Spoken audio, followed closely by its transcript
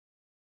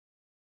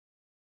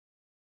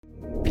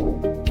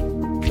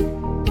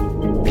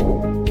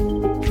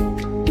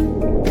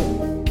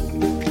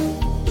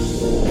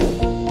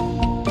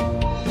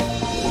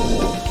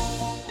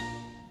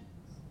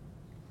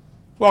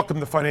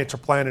Welcome to Financial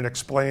Plan and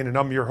Explain, and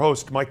I'm your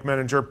host, Mike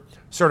Menninger,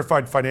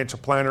 certified financial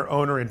planner,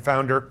 owner, and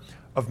founder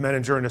of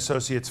Menninger and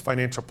Associates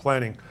Financial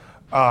Planning.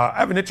 I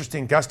have an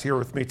interesting guest here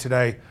with me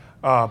today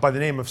by the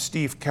name of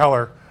Steve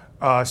Keller.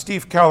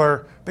 Steve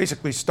Keller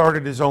basically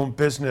started his own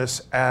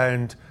business,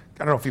 and I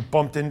don't know if he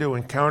bumped into,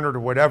 encountered,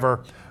 or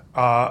whatever,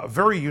 a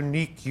very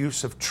unique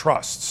use of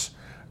trusts.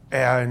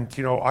 And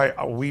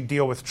we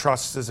deal with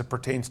trusts as it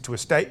pertains to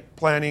estate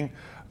planning,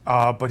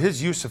 but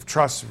his use of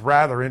trusts is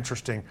rather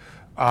interesting.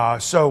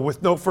 So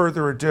with no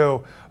further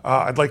ado,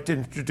 I'd like to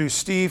introduce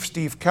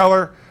Steve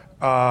Keller,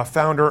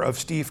 founder of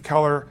Steve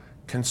Keller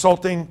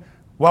Consulting.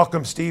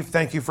 Welcome, Steve.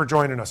 Thank you for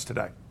joining us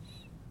today.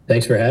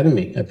 Thanks for having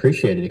me. I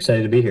appreciate it.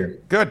 Excited to be here.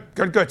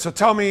 Good. So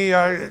tell me,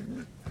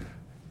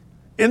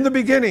 in the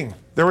beginning,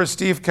 there was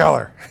Steve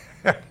Keller.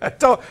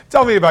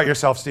 Tell me about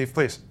yourself, Steve,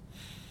 please.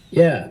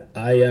 Yeah,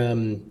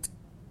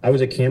 I was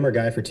a camera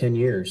guy for 10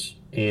 years,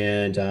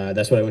 and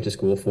that's what I went to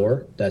school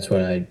for. That's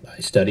what I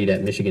studied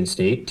at Michigan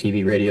State,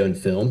 TV, radio, and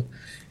film,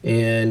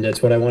 and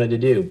that's what I wanted to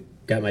do.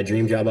 Got my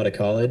dream job out of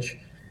college,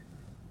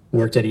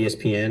 worked at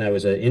ESPN. I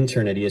was an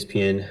intern at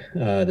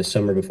ESPN the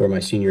summer before my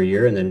senior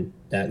year, and then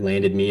that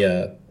landed me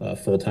a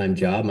full-time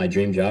job, my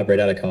dream job right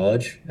out of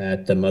college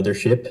at the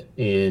mothership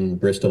in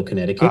Bristol,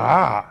 Connecticut.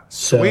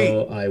 Sweet.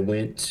 So I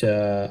went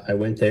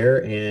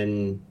there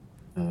and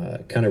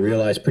kind of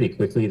realized pretty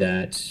quickly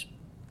that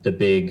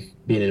being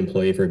an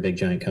employee for a big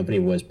giant company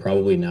was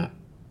probably not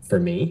for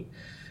me.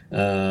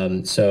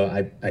 So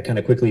I kind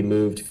of quickly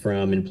moved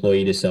from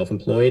employee to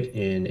self-employed,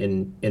 and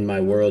in my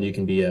world, you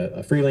can be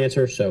a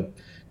freelancer. So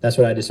that's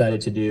what I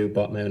decided to do.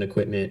 Bought my own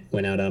equipment,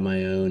 went out on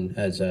my own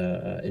as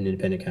an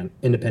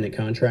independent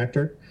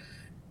contractor,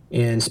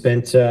 and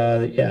spent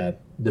the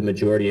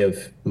majority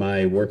of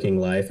my working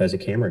life as a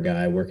camera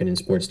guy working in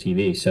sports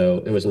TV.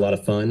 So it was a lot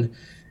of fun,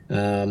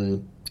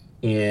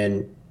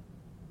 and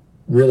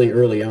really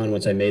early on,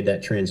 once I made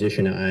that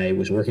transition, I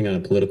was working on a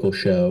political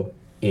show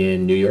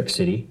in New York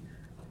City,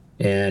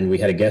 and we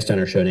had a guest on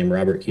our show named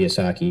Robert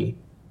Kiyosaki,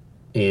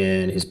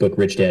 and his book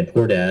Rich Dad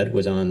Poor Dad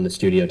was on the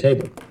studio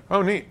table.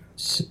 Oh, neat.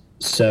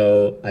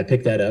 So I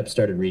picked that up,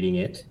 started reading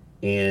it,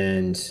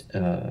 and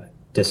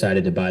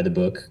decided to buy the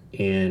book,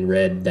 and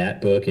read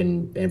that book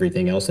and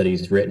everything else that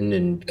he's written,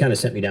 and kind of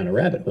sent me down a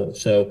rabbit hole.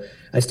 So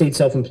I stayed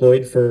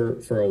self-employed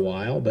for a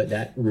while, but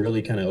that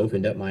really kind of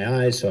opened up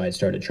my eyes. So I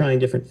started trying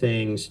different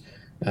things,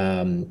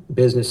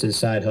 businesses,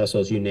 side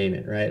hustles, you name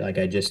it, right? Like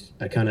I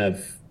kind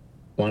of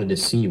wanted to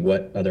see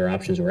what other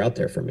options were out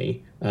there for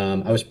me.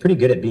 I was pretty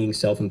good at being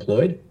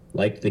self-employed,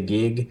 liked the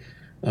gig,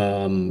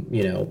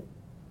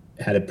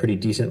 had a pretty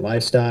decent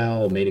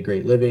lifestyle, made a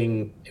great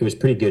living. It was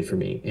pretty good for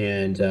me,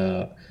 and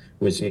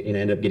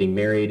ended up getting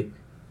married.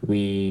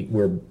 We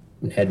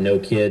had no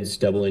kids,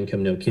 double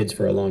income, no kids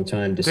for a long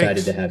time.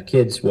 Decided to have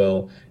kids.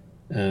 Well,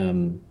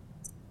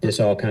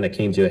 this all kind of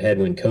came to a head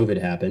when COVID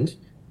happened,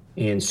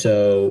 and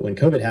so when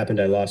COVID happened,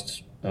 I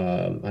lost.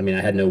 I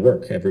had no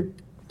work.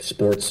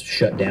 Sports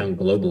shut down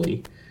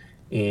globally,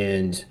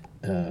 and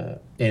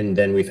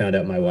then we found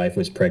out my wife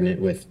was pregnant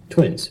with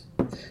twins.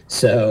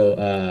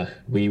 So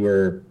we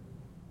were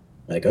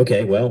like,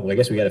 okay, well, I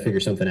guess we got to figure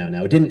something out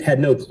now. Had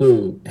no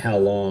clue how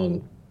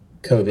long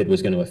COVID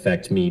was going to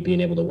affect me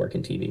being able to work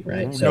in TV,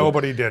 right? So,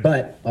 nobody did.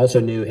 But also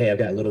knew, hey, I've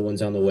got little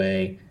ones on the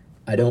way.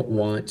 I don't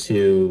want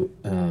to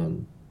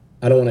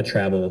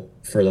travel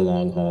for the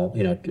long haul.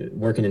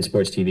 Working in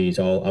sports TV is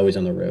always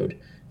on the road,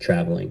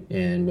 traveling.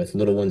 And with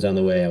little ones on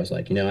the way, I was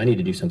like, I need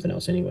to do something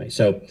else anyway.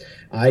 So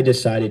I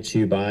decided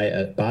to buy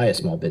a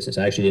small business.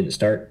 I actually didn't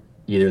start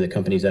either of the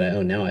companies that I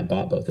own now. I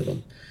bought both of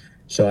them.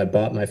 So I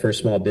bought my first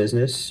small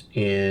business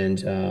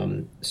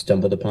and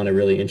stumbled upon a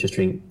really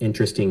interesting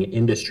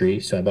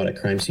industry. So I bought a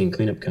crime scene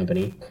cleanup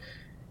company,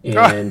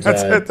 and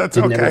that's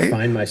didn't okay. ever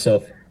find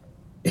myself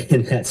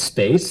in that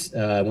space.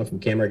 I went from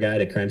camera guy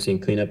to crime scene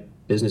cleanup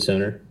business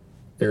owner.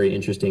 Very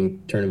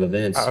interesting turn of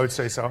events. I would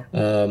say so.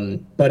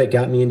 But it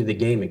got me into the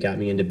game. It got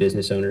me into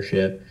business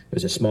ownership. It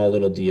was a small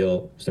little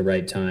deal. It was the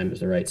right time. It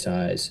was the right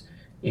size.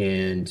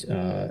 And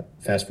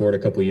fast forward a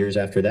couple of years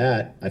after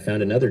that, I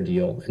found another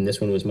deal, and this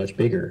one was much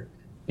bigger.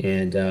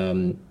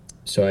 And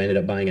so I ended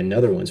up buying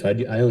another one. So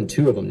I own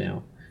two of them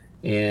now.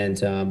 And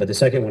but the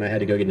second one, I had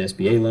to go get an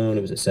SBA loan.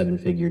 It was a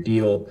 7-figure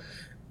deal.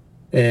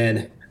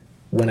 And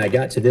when I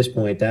got to this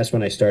point, that's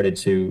when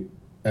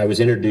I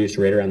was introduced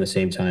right around the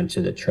same time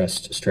to the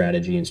trust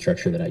strategy and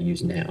structure that I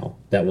use now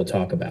that we'll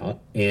talk about,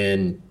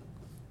 and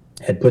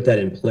had put that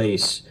in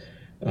place,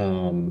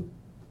 and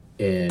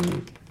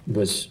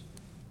was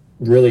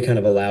really kind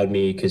of allowed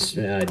me, because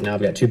now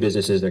I've got two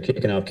businesses. They're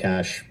kicking off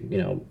cash.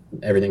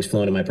 Everything's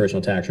flowing to my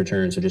personal tax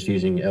return. So just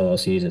using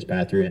LLCs as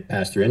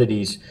pass-through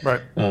entities. Right.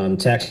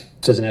 Tax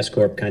as an S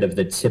corp, kind of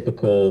the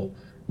typical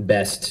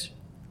best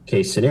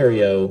case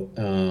scenario,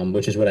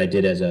 which is what I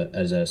did as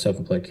a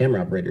self-employed camera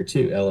operator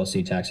too.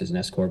 LLC tax as an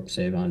S corp,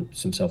 save on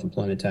some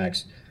self-employment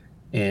tax,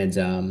 and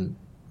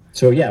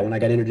when I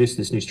got introduced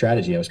to this new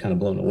strategy, I was kind of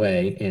blown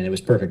away, and it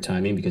was perfect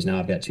timing because now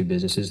I've got two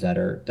businesses that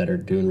are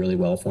doing really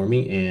well for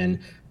me, and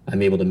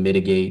I'm able to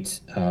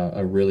mitigate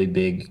a really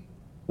big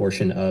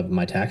portion of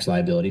my tax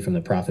liability from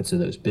the profits of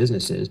those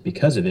businesses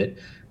because of it,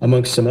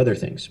 amongst some other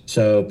things.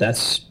 So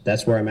that's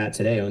where I'm at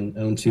today.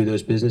 Own two of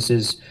those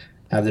businesses,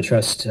 have the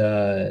trust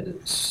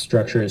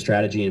structure and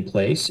strategy in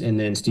place, and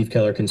then Steve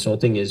Keller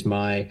Consulting is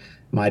my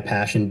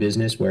passion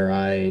business, where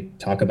I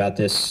talk about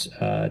this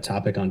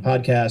topic on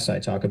podcasts. I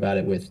talk about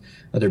it with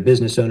other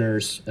business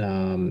owners,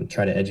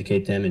 try to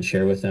educate them and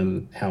share with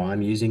them how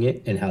I'm using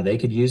it and how they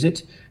could use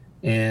it.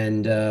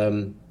 And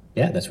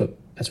yeah, that's what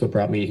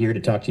brought me here to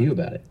talk to you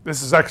about it.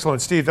 This is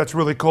excellent, Steve. That's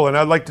really cool. And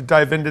I'd like to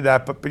dive into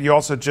that, but you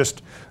also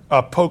just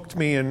poked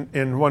me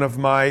in one of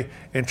my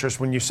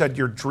interests when you said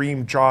your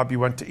dream job, you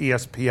went to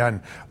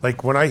ESPN.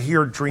 Like when I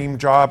hear dream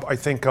job, I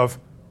think of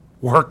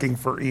working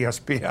for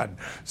ESPN.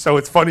 So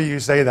it's funny you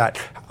say that.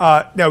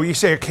 Now, you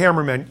say a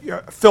cameraman,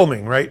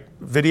 filming, right?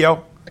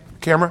 Video,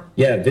 camera?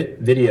 Yeah,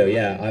 video,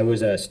 yeah. I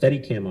was a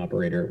Steadicam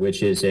operator,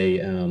 which is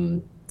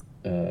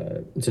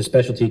it's a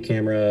specialty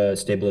camera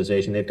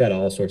stabilization. They've got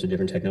all sorts of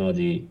different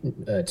technology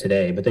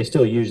today, but they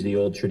still use the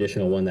old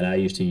traditional one that I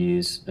used to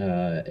use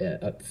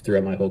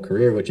throughout my whole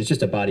career, which is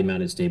just a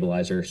body-mounted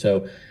stabilizer.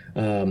 So,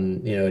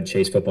 I'd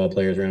chase football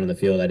players around on the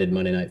field. I did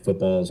Monday Night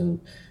Footballs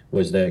and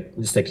was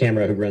the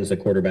camera who runs the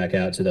quarterback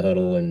out to the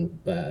huddle, and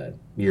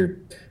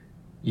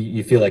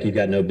you feel like you've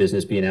got no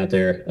business being out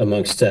there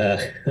amongst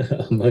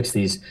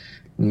these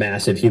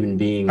massive human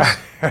beings.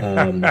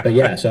 But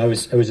yeah, so I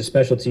was a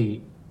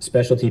specialty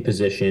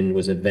position,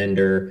 was a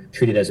vendor,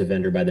 treated as a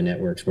vendor by the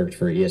networks, worked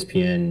for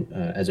ESPN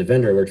as a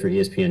vendor, worked for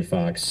ESPN,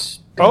 Fox.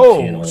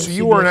 Channels, so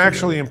you weren't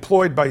actually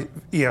employed by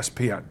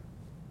ESPN.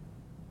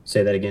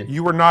 Say that again?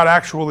 You were not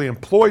actually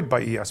employed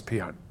by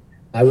ESPN.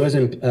 I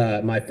wasn't.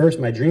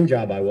 My dream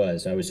job, I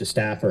was a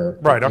staffer.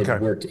 Right. Okay. I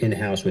worked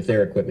in-house with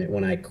their equipment.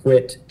 When I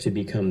quit to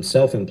become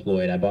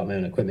self-employed, I bought my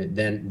own equipment.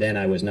 Then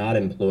I was not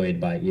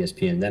employed by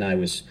ESPN. Then I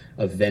was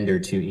a vendor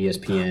to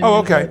ESPN. Oh,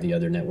 okay. And the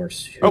other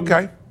networks. Who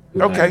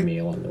hired me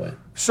along the way.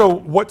 So,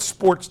 what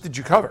sports did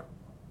you cover?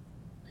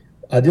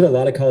 I did a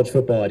lot of college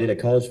football. I did a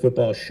college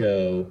football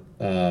show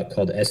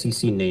called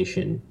SEC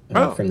Nation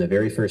from the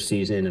very first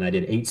season, and I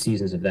did 8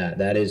 seasons of that.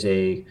 That is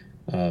a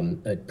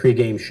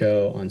pregame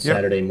show on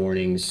Saturday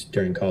mornings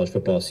during college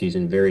football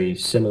season, very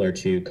similar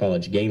to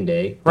College Game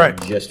Day, right?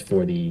 Just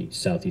for the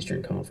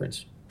Southeastern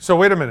Conference. So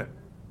wait a minute.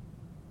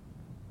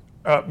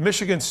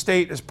 Michigan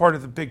State is part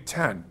of the Big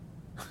Ten.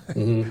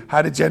 Mm-hmm.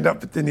 How did you end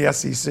up in the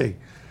SEC?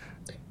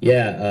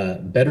 Yeah,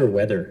 better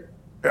weather.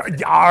 All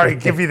right,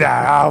 give me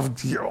that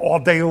all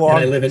day long.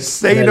 And I live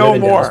in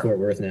more. Fort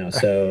Worth now,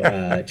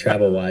 so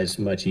travel-wise,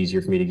 much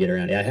easier for me to get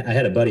around. I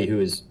had a buddy who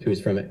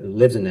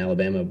lives in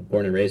Alabama,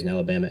 born and raised in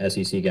Alabama,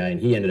 SEC guy, and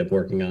he ended up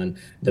working on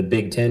the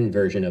Big Ten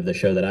version of the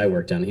show that I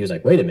worked on. He was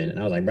like, "Wait a minute," and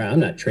I was like, "Bro,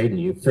 I'm not trading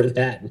you for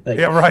that." Like,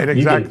 yeah, right,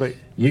 exactly.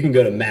 You can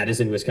go to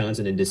Madison,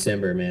 Wisconsin in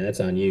December, man. That's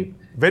on you.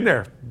 Been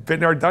there,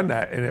 done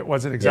that, and it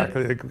wasn't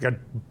exactly. We got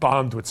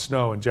bombed with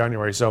snow in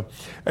January. So,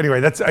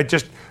 anyway, I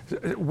just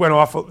went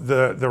off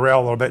the rail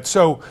a little bit.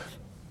 So,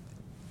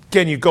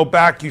 again, you go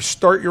back, you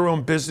start your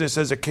own business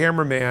as a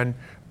cameraman.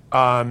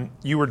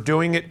 You were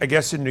doing it, I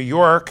guess, in New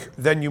York.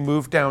 Then you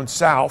moved down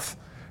south,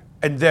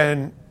 and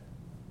then,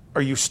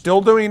 are you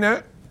still doing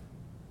that?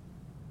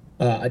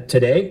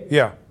 Today?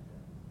 Yeah.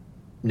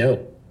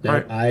 No.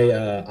 Right.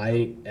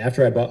 I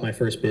after I bought my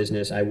first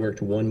business, I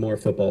worked one more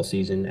football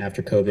season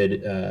after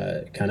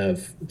COVID. Kind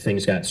of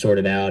things got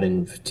sorted out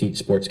and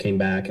sports came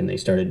back and they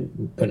started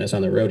putting us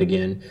on the road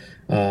again.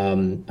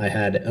 I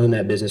had owned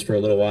that business for a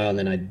little while, and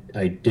then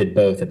I did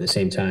both at the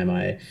same time.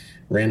 I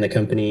ran the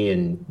company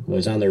and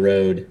was on the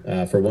road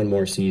for one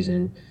more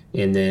season,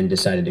 and then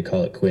decided to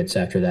call it quits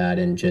after that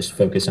and just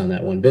focus on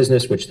that one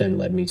business, which then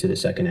led me to the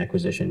second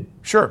acquisition.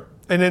 Sure.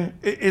 And then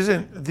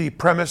isn't the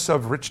premise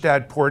of Rich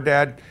Dad, Poor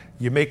Dad,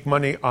 you make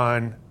money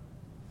on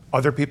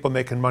other people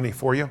making money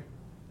for you?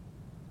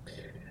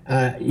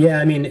 Yeah,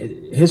 I mean,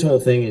 his whole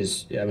thing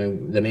is,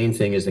 the main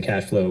thing is the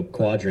cash flow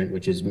quadrant,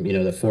 which is,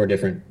 the 4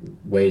 different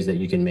ways that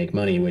you can make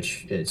money,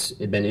 which it's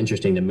been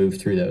interesting to move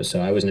through those.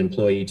 So I was an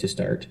employee to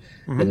start.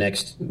 Mm-hmm. The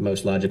next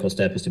most logical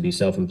step is to be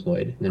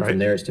self-employed. And then from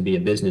there, it's to be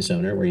a business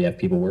owner where you have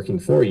people working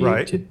for you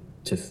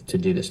to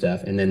do the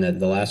stuff. And then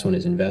the last one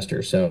is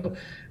investor. So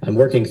I'm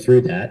working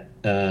through that,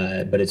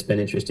 but it's been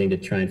interesting to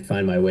try and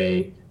find my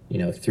way,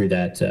 through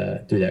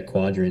that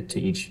quadrant to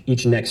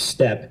each next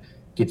step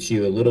gets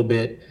you a little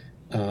bit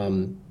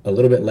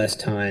less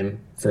time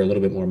for a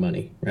little bit more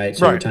money, right?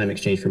 So your time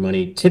exchange for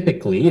money,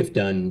 typically, if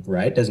done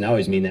right, doesn't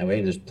always mean that way.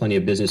 And there's plenty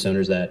of business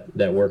owners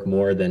that work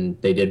more than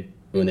they did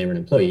when they were an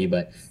employee.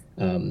 But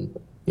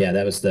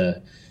that's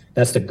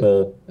the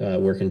goal,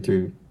 working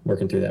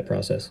through that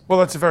process. Well,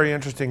 that's a very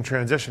interesting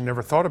transition.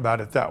 Never thought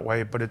about it that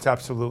way, but it's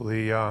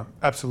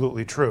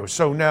absolutely true.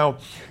 So now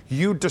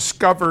you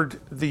discovered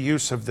the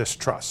use of this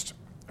trust.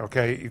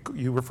 Okay,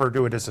 you refer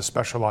to it as a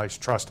specialized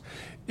trust.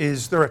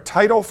 Is there a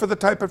title for the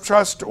type of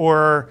trust,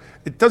 or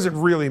it doesn't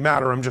really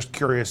matter? I'm just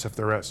curious if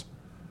there is.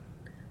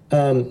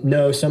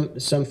 No,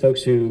 some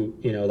folks who,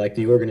 like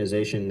the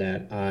organization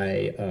that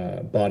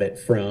I bought it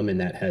from, and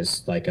that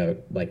has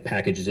like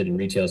packages it and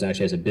retails,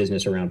 actually has a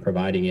business around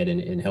providing it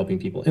and helping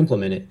people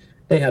implement it.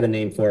 They have a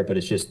name for it, but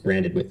it's just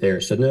branded with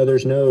theirs. So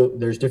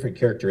there's different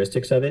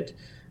characteristics of it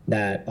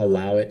that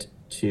allow it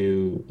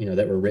to,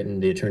 that were written.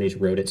 The attorneys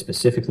wrote it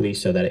specifically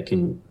so that it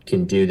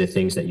can do the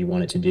things that you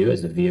want it to do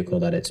as the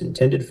vehicle that it's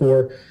intended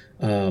for.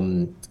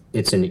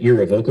 It's an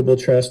irrevocable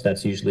trust.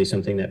 That's usually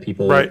something that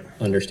people Right.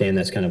 understand.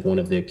 That's kind of one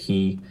of the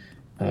key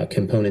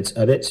components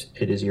of it.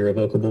 It is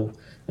irrevocable,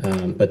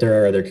 but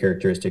there are other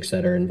characteristics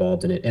that are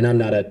involved in it. And I'm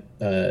not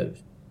a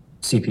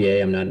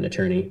CPA. I'm not an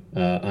attorney.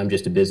 I'm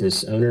just a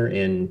business owner.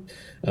 And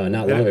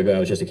not long ago, I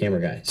was just a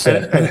camera guy. So,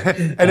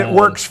 And it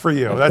works for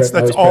you. That's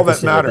all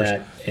that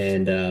matters.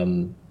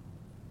 And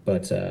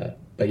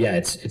but yeah,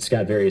 it's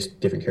got various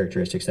different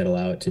characteristics that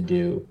allow it to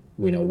do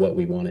what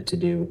we want it to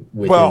do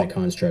within the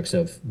constructs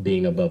of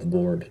being above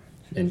board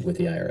and with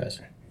the IRS.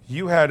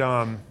 You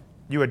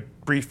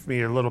had briefed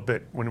me a little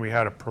bit when we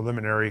had a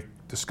preliminary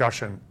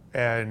discussion,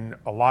 and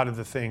a lot of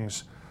the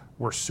things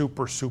were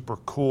super, super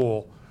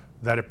cool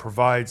that it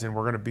provides, and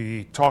we're going to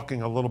be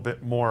talking a little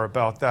bit more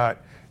about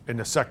that in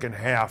the second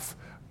half.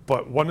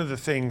 But one of the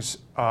things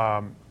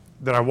that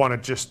I want to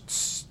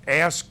just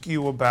ask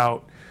you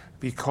about,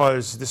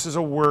 because this is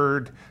a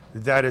word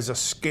that is a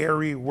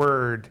scary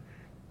word,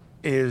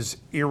 is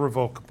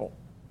irrevocable.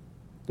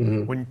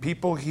 Mm-hmm. When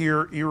people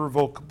hear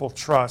irrevocable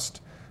trust,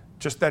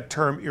 just that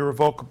term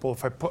irrevocable,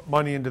 if I put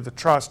money into the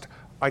trust,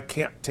 I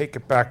can't take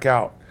it back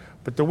out.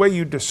 But the way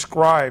you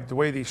describe the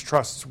way these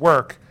trusts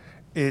work,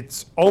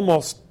 it's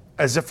almost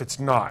as if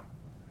it's not.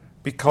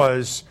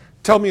 Because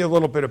tell me a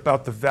little bit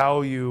about the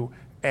value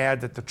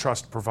add that the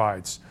trust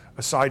provides.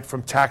 Aside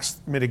from tax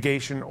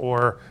mitigation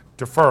or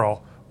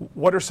deferral,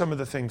 what are some of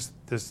the things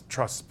this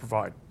trusts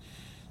provide?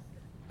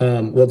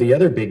 Well, the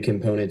other big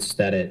components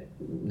that it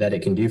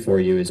can do for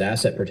you is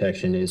asset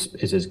protection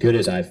is as good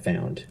as I've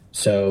found.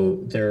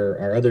 So there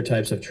are other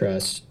types of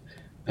trusts,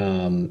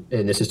 and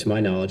this is to my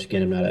knowledge.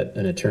 Again, I'm not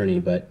an attorney,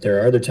 but there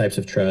are other types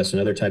of trusts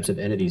and other types of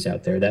entities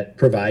out there that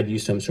provide you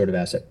some sort of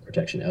asset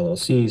protection.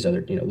 LLCs,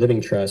 other living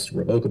trusts,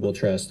 revocable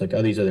trusts, like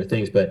all these other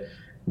things. But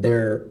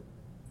they're,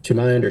 to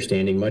my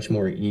understanding, much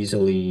more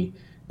easily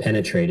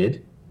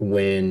penetrated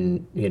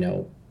when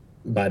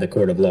by the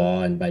court of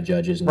law and by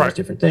judges and those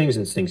different things,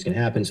 and things can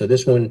happen. So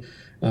this one,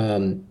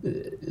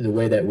 the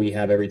way that we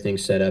have everything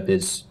set up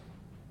is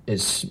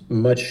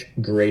much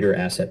greater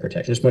asset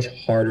protection. It's much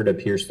harder to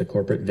pierce the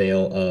corporate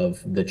veil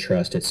of the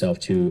trust itself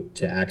to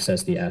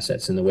access the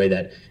assets and the way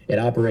that it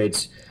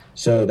operates.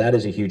 So that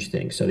is a huge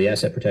thing. So the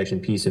asset protection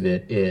piece of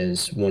it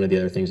is one of the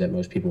other things that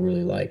most people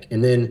really like.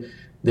 And then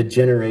the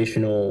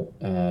generational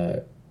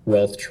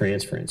wealth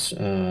transference.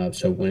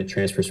 So when it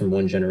transfers from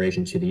one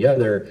generation to the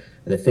other,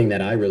 the thing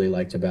that I really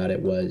liked about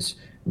it was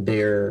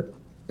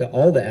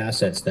all the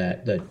assets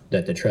that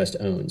the trust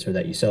owns or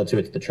that you sell to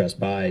it, that the trust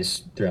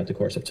buys throughout the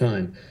course of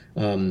time.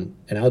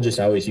 And I'll just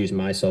always use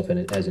myself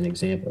as an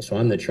example. So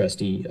I'm the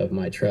trustee of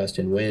my trust,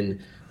 and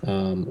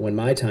when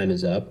my time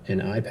is up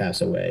and I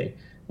pass away,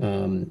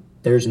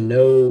 there's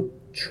no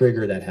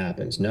trigger that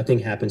happens. Nothing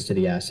happens to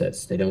the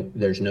assets.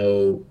 There's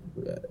no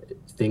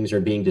things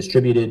are being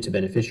distributed to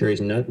beneficiaries.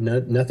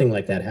 Nothing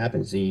like that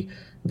happens. The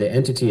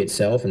entity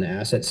itself and the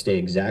assets stay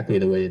exactly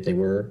the way that they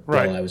were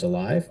while I was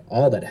alive.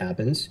 All that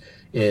happens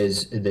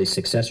is the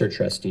successor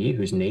trustee,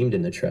 who's named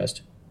in the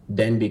trust,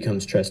 then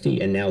becomes trustee,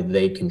 and now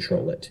they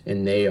control it,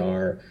 and they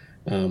are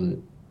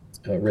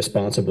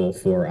responsible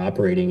for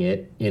operating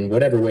it in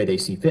whatever way they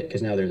see fit,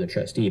 because now they're the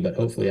trustee. But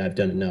hopefully I've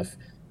done enough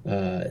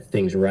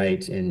things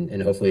right,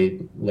 and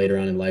hopefully later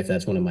on in life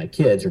that's one of my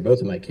kids or both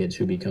of my kids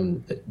who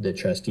become the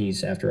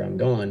trustees after I'm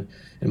gone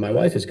and my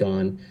wife is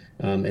gone,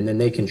 and then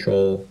they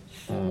control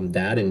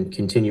that and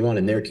continue on,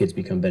 and their kids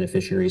become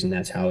beneficiaries, and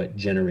that's how it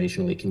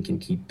generationally can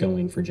keep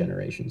going for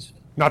generations.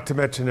 Not to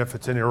mention, if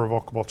it's an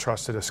irrevocable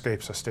trust, it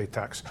escapes estate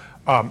tax.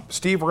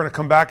 Steve, we're going to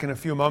come back in a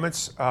few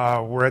moments.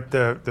 We're at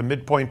the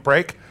midpoint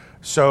break,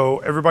 so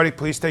everybody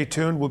please stay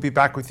tuned. We'll be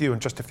back with you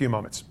in just a few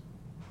moments.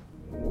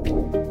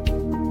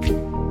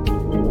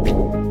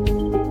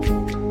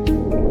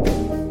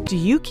 Do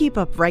you keep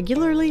up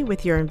regularly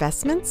with your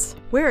investments?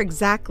 Where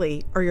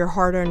exactly are your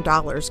hard-earned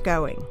dollars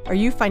going? Are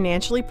you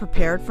financially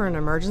prepared for an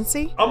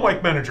emergency? I'm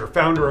Mike Menninger,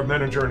 founder of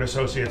Menninger &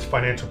 Associates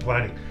Financial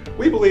Planning.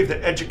 We believe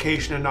that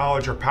education and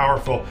knowledge are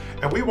powerful,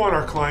 and we want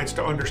our clients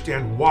to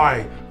understand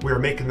why we are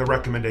making the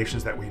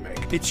recommendations that we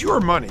make. It's your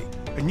money,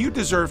 and you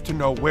deserve to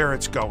know where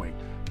it's going,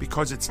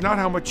 because it's not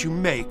how much you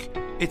make,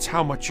 it's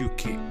how much you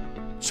keep.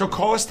 So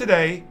call us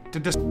today to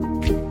discuss.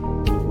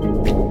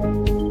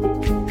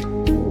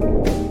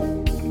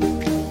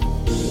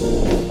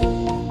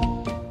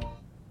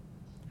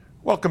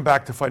 Welcome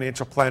back to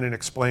Financial Planning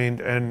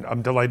Explained, and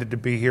I'm delighted to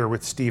be here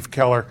with Steve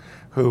Keller,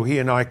 who he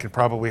and I could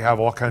probably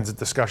have all kinds of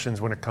discussions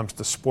when it comes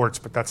to sports,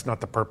 but that's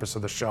not the purpose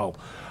of the show.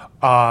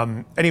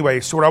 Anyway,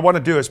 so what I want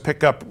to do is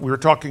pick up, we were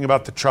talking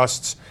about the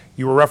trusts.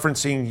 You were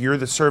referencing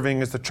you're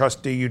serving as the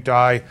trustee, you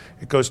die,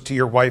 it goes to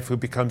your wife who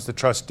becomes the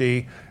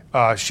trustee.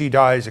 She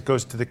dies, it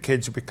goes to the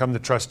kids who become the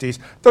trustees.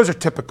 Those are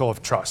typical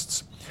of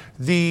trusts.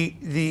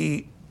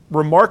 The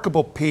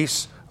remarkable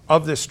piece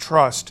of this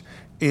trust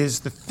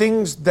is the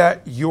things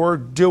that you're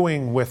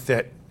doing with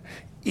it,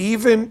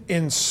 even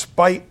in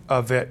spite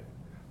of it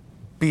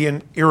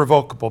being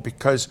irrevocable,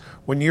 because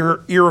when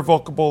you're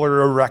irrevocable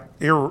or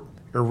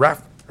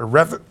irrevocable,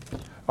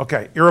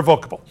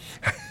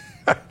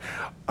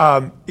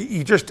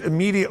 you just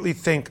immediately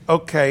think,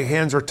 okay,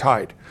 hands are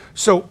tied.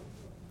 So,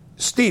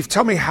 Steve,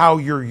 tell me how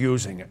you're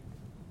using it.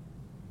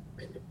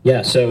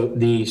 Yeah, so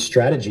the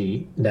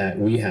strategy that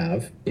we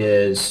have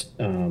is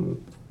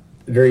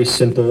very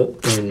simple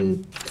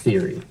in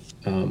theory.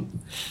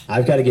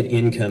 I've got to get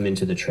income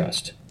into the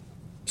trust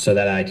so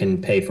that I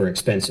can pay for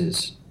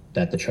expenses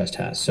that the trust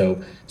has.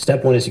 So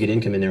step one is to get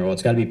income in there. Well,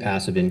 it's got to be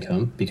passive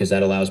income because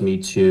that allows me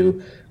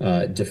to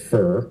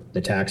defer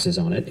the taxes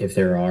on it if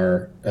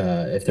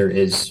there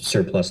is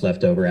surplus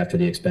left over after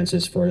the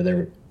expenses for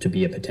there to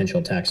be a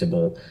potential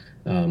taxable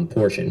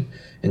portion.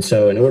 And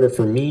so in order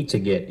for me to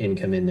get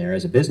income in there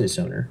as a business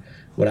owner,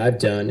 what I've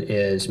done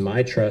is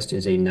my trust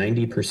is a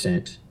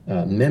 90%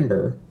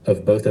 member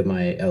of both of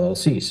my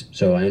LLCs.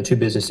 So I own two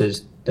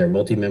businesses, they're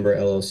multi-member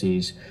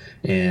LLCs,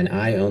 and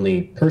I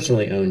only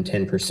personally own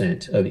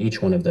 10% of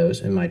each one of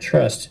those in my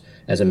trust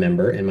as a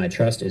member, and my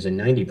trust is a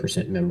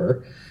 90%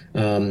 member.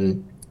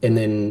 And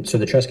then, so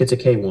the trust gets a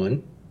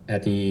K1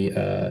 at the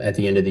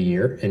end of the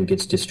year and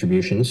gets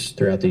distributions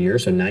throughout the year.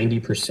 So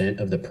 90%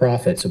 of the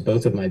profits of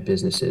both of my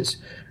businesses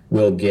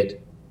will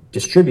get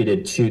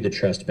distributed to the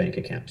trust bank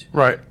account.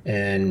 Right.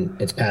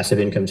 And it's passive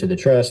income to the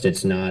trust.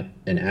 It's not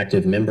an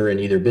active member in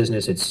either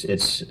business. It's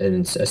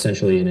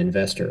essentially an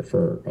investor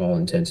for all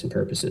intents and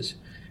purposes.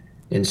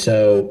 And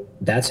so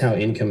that's how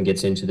income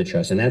gets into the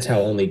trust. And that's how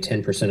only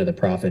 10% of the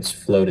profits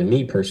flow to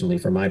me personally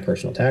for my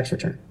personal tax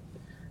return.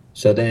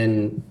 So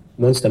then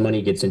once the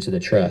money gets into the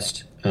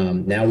trust,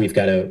 now we've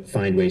got to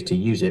find ways to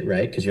use it,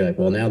 right? Because you're like,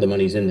 well, now the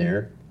money's in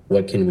there.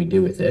 What can we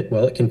do with it?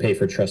 Well, it can pay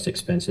for trust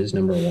expenses,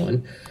 number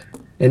one.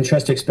 And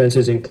trust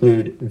expenses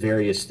include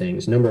various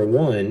things. Number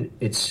one,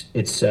 it's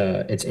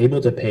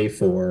able to pay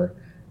for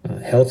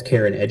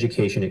healthcare and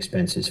education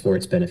expenses for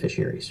its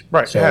beneficiaries.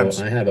 Right. So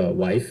I have a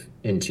wife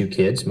and two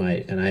kids,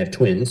 and I have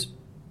twins,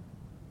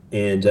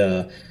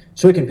 and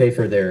so it can pay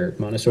for their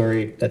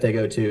Montessori that they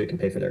go to. It can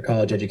pay for their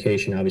college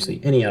education.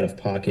 Obviously, any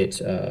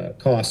out-of-pocket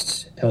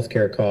costs,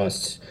 healthcare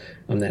costs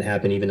that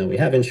happen, even though we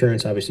have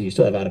insurance. Obviously, you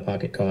still have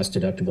out-of-pocket costs,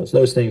 deductibles.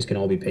 Those things can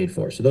all be paid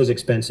for. So those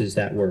expenses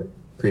that were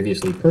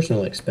previously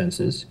personal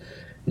expenses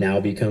now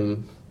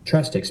become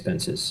trust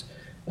expenses.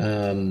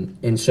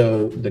 And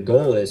so the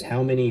goal is,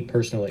 how many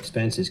personal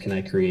expenses can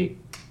I create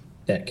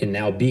that can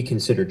now be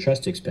considered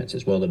trust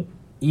expenses? Well, the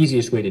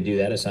easiest way to do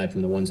that, aside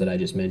from the ones that I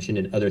just mentioned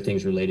and other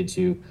things related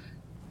to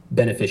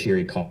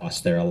beneficiary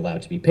costs that are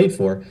allowed to be paid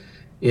for,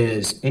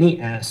 is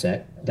any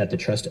asset that the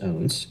trust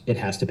owns, it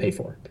has to pay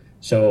for.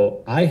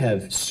 So I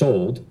have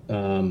sold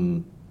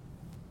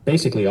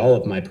basically all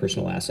of my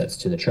personal assets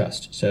to the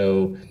trust.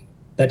 So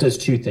that does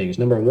two things.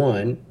 Number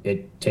one,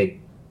 it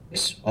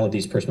takes all of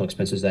these personal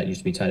expenses that used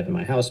to be tied up in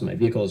my house and my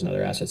vehicles and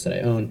other assets that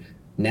I own.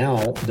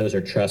 Now those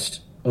are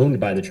owned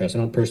by the trust. I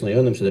don't personally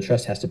own them, so the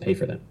trust has to pay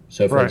for them.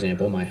 So for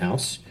example, my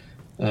house,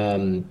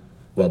 the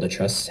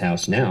trust's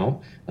house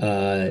now,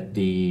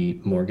 the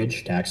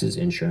mortgage, taxes,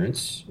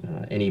 insurance,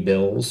 any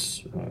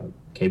bills,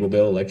 cable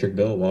bill, electric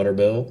bill, water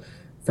bill,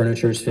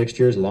 furnitures,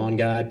 fixtures, lawn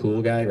guy,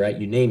 pool guy, right?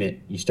 You name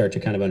it, you start to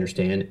kind of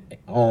understand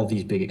all of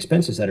these big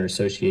expenses that are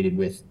associated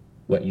with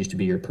what used to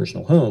be your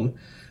personal home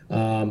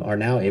are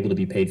now able to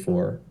be paid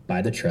for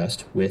by the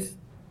trust with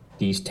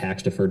these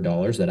tax deferred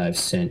dollars that I've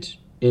sent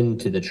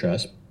into the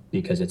trust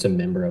because it's a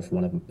member of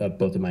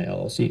both of my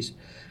LLCs.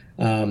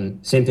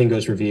 Same thing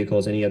goes for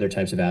vehicles, any other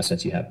types of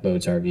assets you have,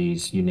 boats,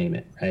 RVs, you name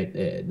it, right?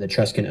 The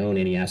trust can own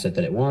any asset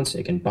that it wants.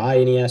 It can buy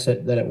any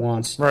asset that it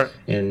wants, right,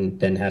 and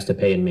then has to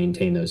pay and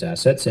maintain those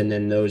assets. And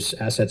then those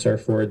assets are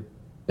for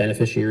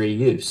beneficiary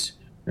use,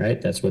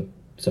 right? That's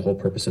the whole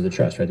purpose of the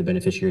trust, right? The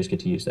beneficiaries get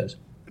to use those.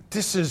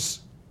 This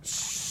is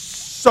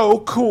so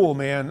cool,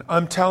 man.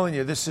 I'm telling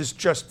you, this is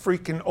just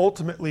freaking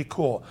ultimately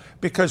cool,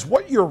 because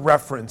what you're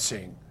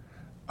referencing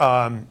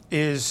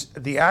is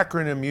the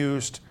acronym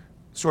used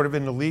sort of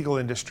in the legal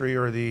industry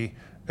or the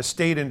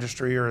estate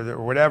industry or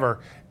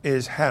whatever,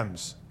 is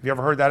HEMS. Have you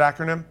ever heard that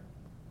acronym?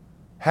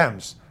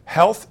 HEMS,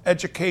 Health,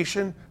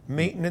 Education,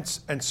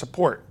 Maintenance, and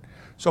Support.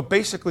 So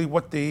basically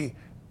what the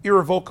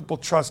irrevocable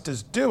trust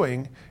is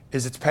doing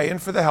is it's paying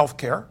for the health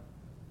care,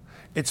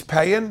 it's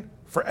paying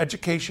for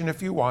education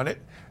if you want it,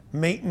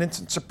 maintenance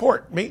and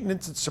support.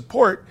 Maintenance and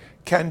support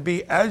can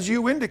be, as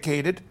you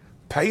indicated,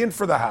 paying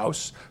for the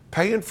house,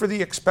 paying for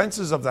the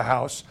expenses of the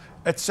house,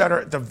 et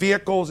cetera, the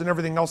vehicles and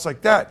everything else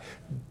like that.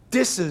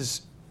 This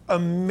is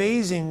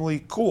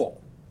amazingly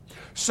cool.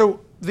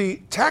 So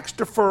the tax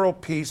deferral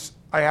piece,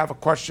 I have a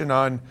question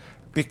on,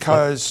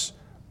 because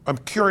I'm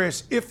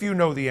curious if you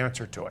know the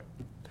answer to it.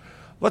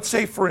 Let's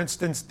say, for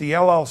instance, the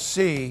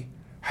LLC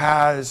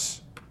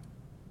has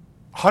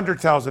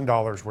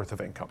 $100,000 worth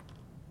of income.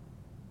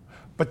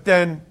 But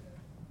then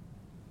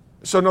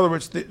So in other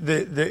words,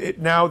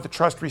 now the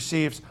trust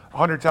receives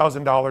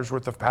 $100,000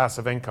 worth of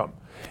passive income.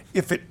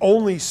 If it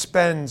only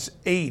spends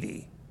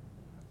 80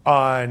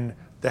 on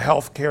the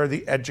healthcare,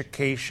 the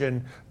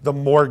education, the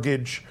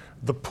mortgage,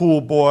 the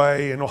pool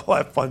boy, and all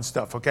that fun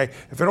stuff, okay?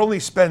 If it only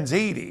spends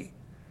 80,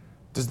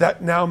 does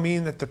that now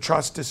mean that the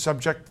trust is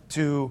subject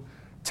to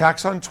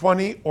tax on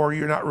 20, or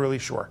you're not really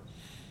sure?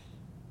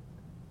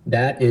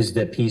 That is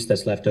the piece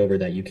that's left over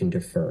that you can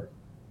defer.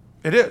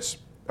 It is.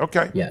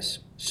 Okay. Yes.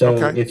 So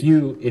Okay. if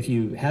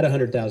you had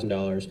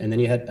 $100,000 and then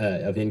you had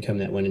of income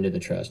that went into the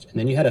trust, and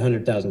then you had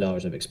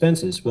 $100,000 of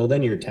expenses, well,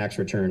 then your tax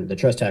return, the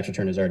trust tax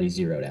return, is already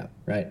zeroed out,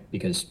 right?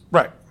 Because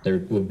there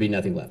would be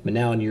nothing left. But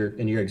now in your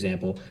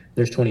example,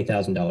 there's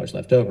 $20,000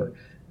 left over.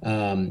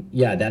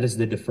 That is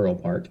the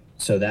deferral part.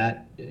 So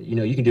that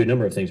you can do a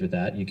number of things with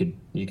that. You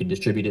could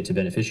distribute it to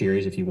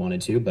beneficiaries if you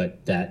wanted to,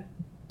 but then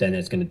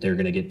they're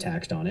gonna get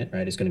taxed on it,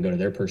 right? It's gonna go to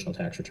their personal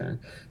tax return.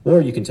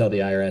 Or you can tell the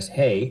IRS,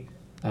 hey,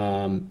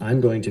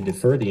 I'm going to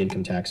defer the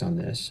income tax on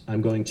this.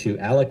 I'm going to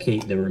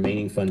allocate the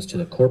remaining funds to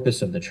the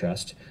corpus of the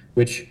trust,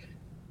 which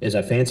is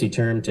a fancy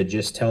term to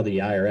just tell the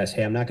IRS,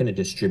 hey, I'm not going to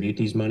distribute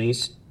these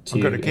monies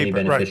to any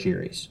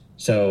beneficiaries. Right.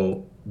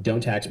 So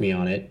don't tax me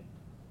on it.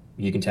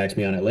 You can tax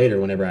me on it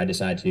later whenever I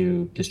decide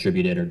to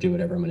distribute it or do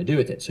whatever I'm going to do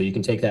with it. So you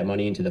can take that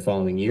money into the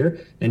following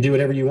year and do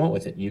whatever you want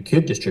with it. You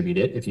could distribute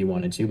it if you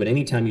wanted to, but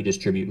anytime you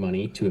distribute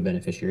money to a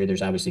beneficiary,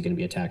 there's obviously going to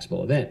be a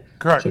taxable event.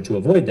 Correct. So to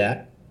avoid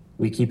that,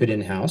 we keep it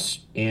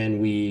in-house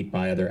and we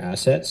buy other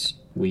assets.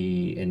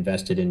 We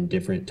invest it in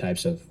different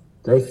types of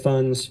growth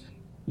funds.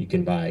 You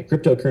can buy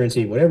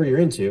cryptocurrency, whatever you're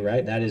into,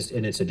 right?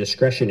 And it's a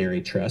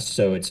discretionary trust.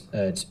 So it's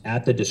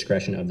at the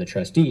discretion of the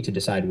trustee to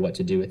decide what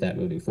to do with that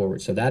moving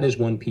forward. So that is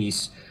one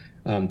piece.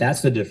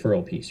 That's the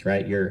deferral piece,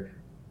 right? You're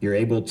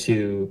able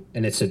to,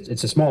 and it's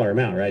a smaller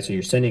amount, right? So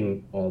you're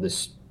sending all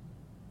this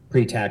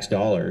pre-tax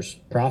dollars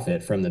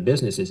profit from the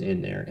businesses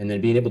in there, and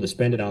then being able to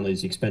spend it on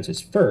these expenses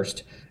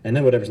first, and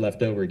then whatever's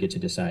left over, you get to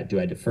decide, do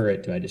I defer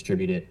it, do I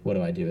distribute it, what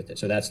do I do with it?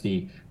 So that's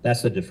the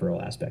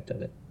deferral aspect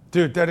of it.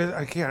 Dude,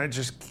 I'm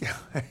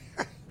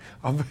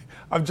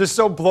just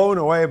so blown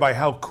away by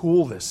how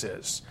cool this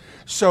is.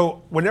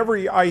 So whenever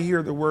I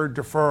hear the word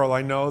deferral,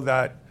 I know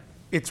that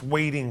it's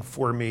waiting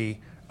for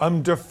me.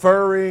 I'm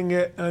deferring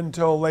it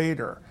until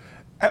later.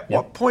 At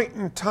what point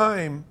in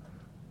time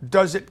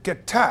does it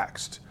get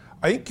taxed?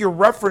 I think you're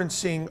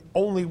referencing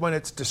only when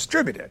it's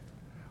distributed.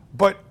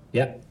 But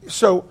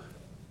so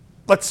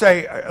let's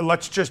say,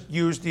 let's just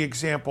use the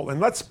example and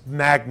let's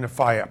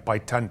magnify it by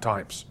 10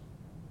 times.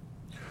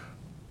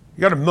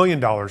 You got $1 million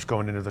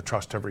going into the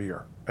trust every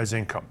year as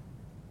income.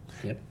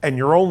 And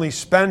you're only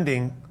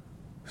spending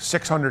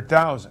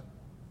 $600,000.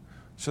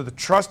 So the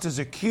trust is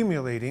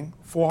accumulating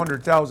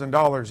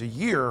 $400,000 a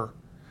year,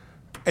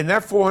 and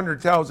that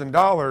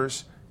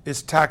 $400,000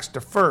 is tax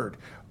deferred.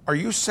 Are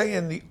you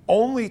saying the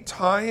only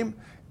time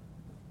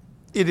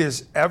it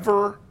is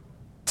ever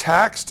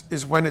taxed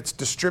is when it's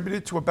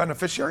distributed to a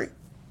beneficiary?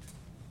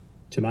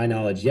 To my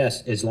knowledge,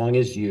 yes, as long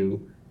as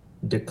you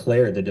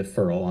declare the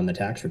deferral on the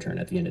tax return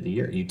at the end of the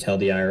year. You tell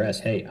the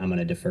IRS, hey, I'm going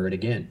to defer it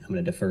again. I'm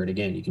going to defer it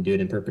again. You can do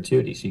it in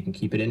perpetuity, so you can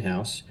keep it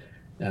in-house.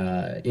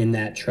 In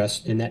that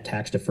trust, in that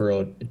tax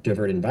deferred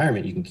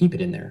environment, you can keep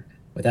it in there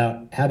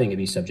without having to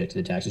be subject to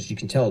the taxes. You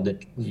can tell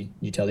that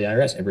you tell the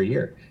IRS every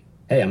year,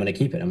 hey, I'm going to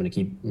keep it. I'm going to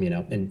keep,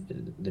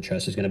 and the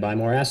trust is going to buy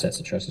more assets.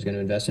 The trust is going to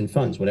invest in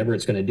funds, whatever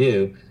it's going to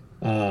do.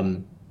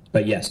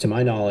 But yes, to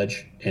my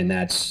knowledge, and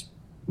that's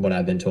what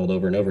I've been told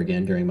over and over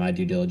again during my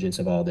due diligence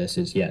of all this,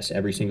 is yes,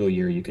 every single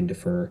year you can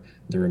defer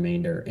the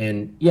remainder.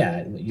 And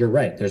yeah, you're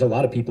right. There's a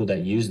lot of people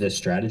that use this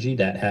strategy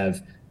that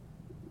have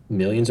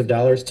millions of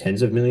dollars,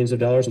 tens of millions of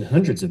dollars, and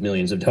hundreds of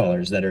millions of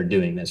dollars that are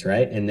doing this,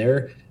 right? And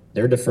they're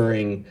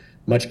deferring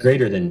much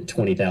greater than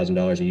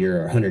 $20,000 a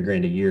year or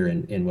 $100,000 a year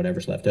in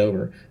whatever's left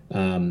over.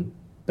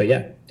 But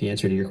yeah, the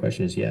answer to your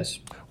question is yes.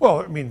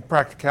 Well, I mean,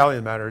 practicality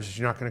of the matter is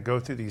you're not going to go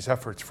through these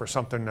efforts for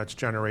something that's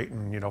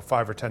generating,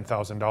 $5,000 or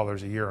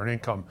 $10,000 a year in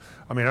income.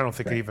 I mean, I don't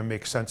think it even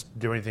makes sense to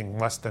do anything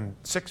less than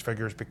six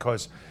figures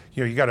because,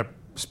 you got to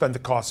spend the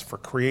costs for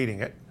creating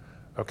it.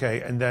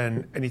 Okay, and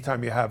then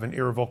anytime you have an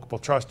irrevocable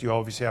trust, you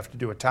obviously have to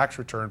do a tax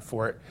return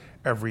for it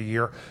every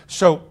year.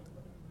 So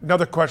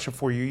another question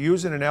for you,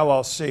 using an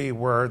LLC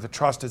where the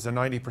trust is a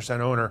 90%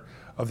 owner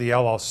of the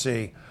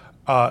LLC,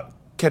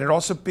 can it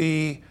also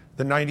be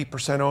the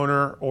 90%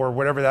 owner or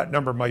whatever that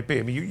number might be?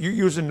 I mean, you're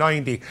using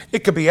 90,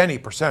 it could be any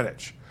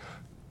percentage.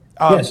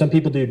 Yeah, some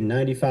people do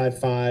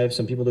 95.5,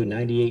 some people do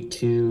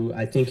 98.2.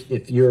 I think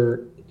if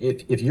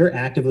you're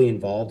actively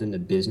involved in the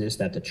business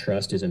that the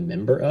trust is a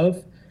member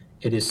of,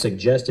 it is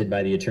suggested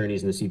by the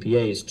attorneys and the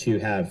CPAs to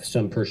have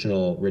some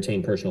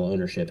retain personal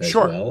ownership as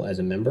well as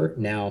a member.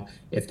 Now,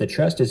 if the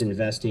trust is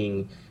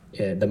investing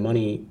the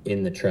money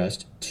in the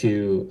trust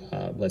to,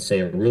 let's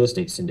say, a real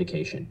estate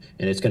syndication,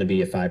 and it's going to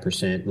be a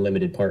 5%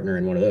 limited partner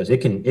in one of those,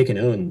 it can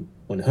own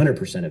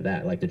 100% of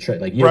that. Like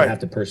you don't have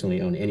to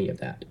personally own any of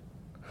that.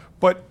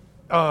 But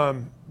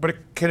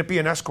can it be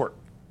an S corp?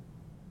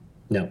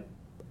 No.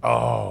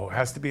 Oh, it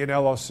has to be an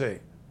LLC.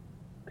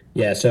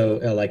 Yeah, so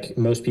like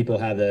most people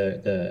have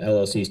the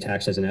LLC's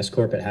taxed as an S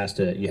corp,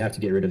 you have to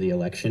get rid of the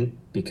election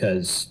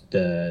because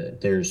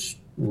there's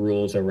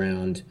rules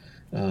around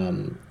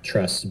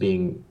trusts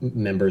being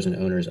members and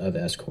owners of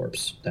S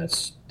corps.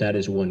 That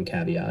is one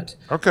caveat.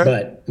 Okay.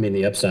 But I mean,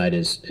 the upside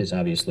is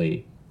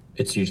obviously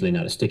it's usually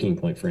not a sticking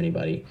point for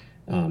anybody.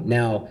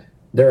 Now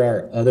there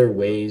are other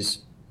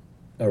ways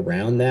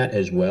around that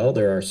as well.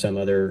 There are some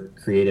other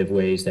creative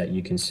ways that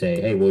you can say,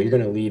 hey, well, you're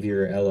going to leave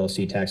your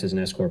LLC tax as an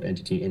S corp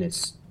entity in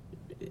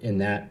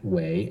that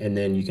way, and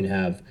then you can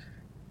have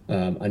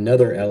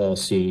another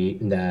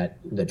LLC that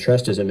the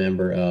trust is a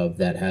member of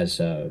that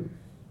has a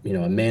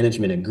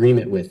management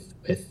agreement with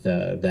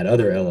that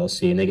other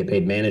LLC, and they get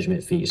paid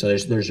management fees. So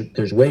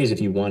there's ways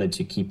if you wanted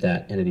to keep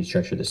that entity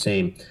structure the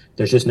same.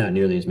 There's just not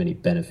nearly as many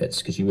benefits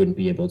because you wouldn't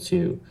be able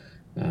to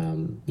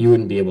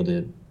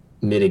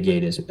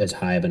mitigate as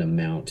high of an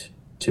amount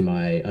to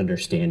my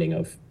understanding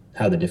of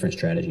how the different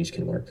strategies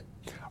can work.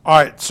 All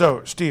right,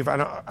 so Steve, I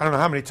don't know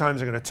how many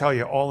times I'm going to tell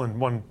you all in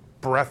one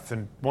breath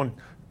and one.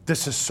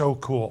 This is so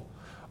cool.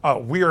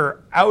 We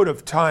are out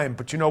of time,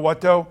 but you know what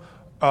though?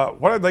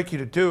 What I'd like you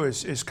to do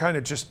is kind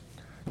of just,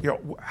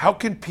 how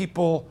can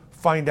people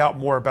find out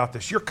more about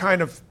this? You're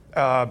kind of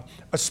a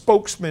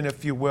spokesman,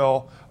 if you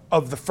will,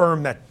 of the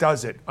firm that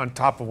does it on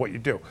top of what you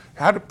do.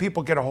 How do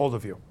people get a hold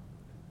of you?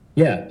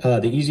 Yeah,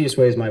 the easiest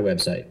way is my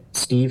website,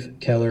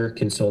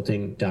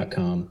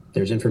 stevekellerconsulting.com.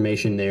 There's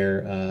information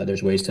there.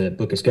 There's ways to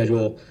book a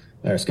schedule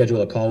or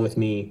schedule a call with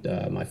me.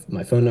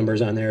 My phone number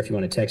is on there if you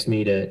want to text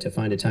me to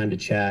find a time to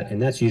chat. And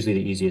that's usually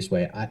the easiest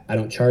way. I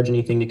don't charge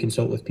anything to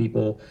consult with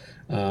people.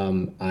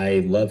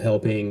 I love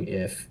helping.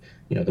 If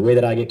the way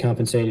that I get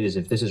compensated is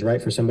if this is right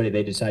for somebody,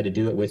 they decide to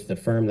do it with the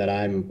firm that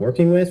I'm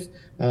working with,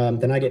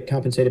 then I get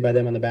compensated by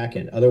them on the back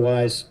end.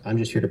 Otherwise, I'm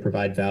just here to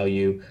provide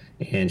value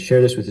and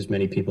share this with as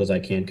many people as I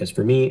can. Because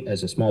for me,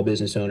 as a small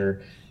business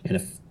owner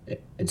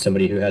and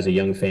somebody who has a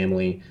young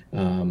family,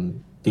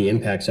 the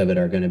impacts of it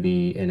are going to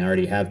be, and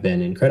already have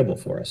been, incredible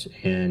for us.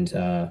 And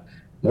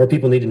more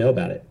people need to know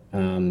about it.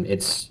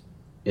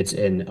 It's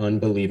an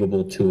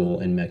unbelievable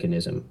tool and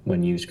mechanism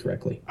when used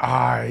correctly.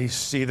 I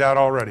see that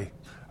already.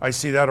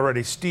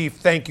 Steve,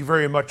 thank you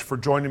very much for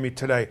joining me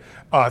today.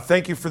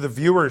 Thank you for the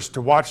viewers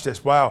to watch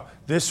this. Wow,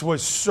 this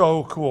was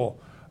so cool.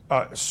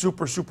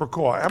 Super, super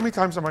cool. How many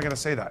times am I going to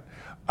say that?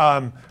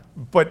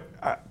 But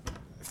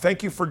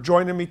thank you for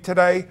joining me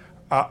today.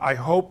 I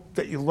hope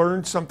that you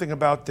learned something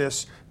about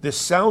this. This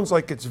sounds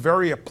like it's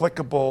very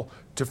applicable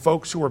to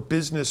folks who are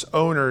business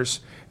owners.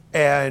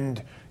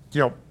 And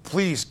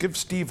please give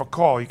Steve a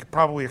call. You could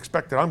probably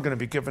expect that I'm going to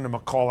be giving him a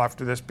call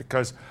after this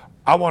because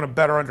I want to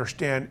better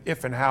understand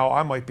if and how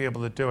I might be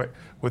able to do it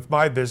with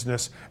my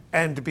business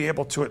and to be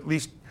able to at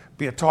least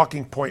be a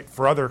talking point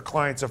for other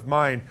clients of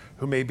mine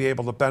who may be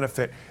able to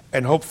benefit.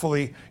 And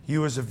hopefully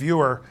you as a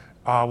viewer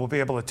will be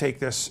able to take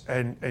this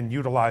and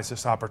utilize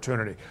this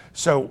opportunity.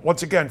 So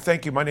once again,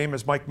 thank you. My name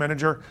is Mike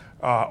Menninger,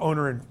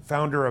 owner and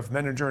founder of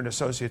Menninger and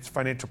Associates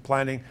Financial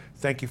Planning.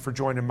 Thank you for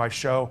joining my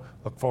show.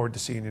 Look forward to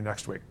seeing you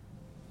next week.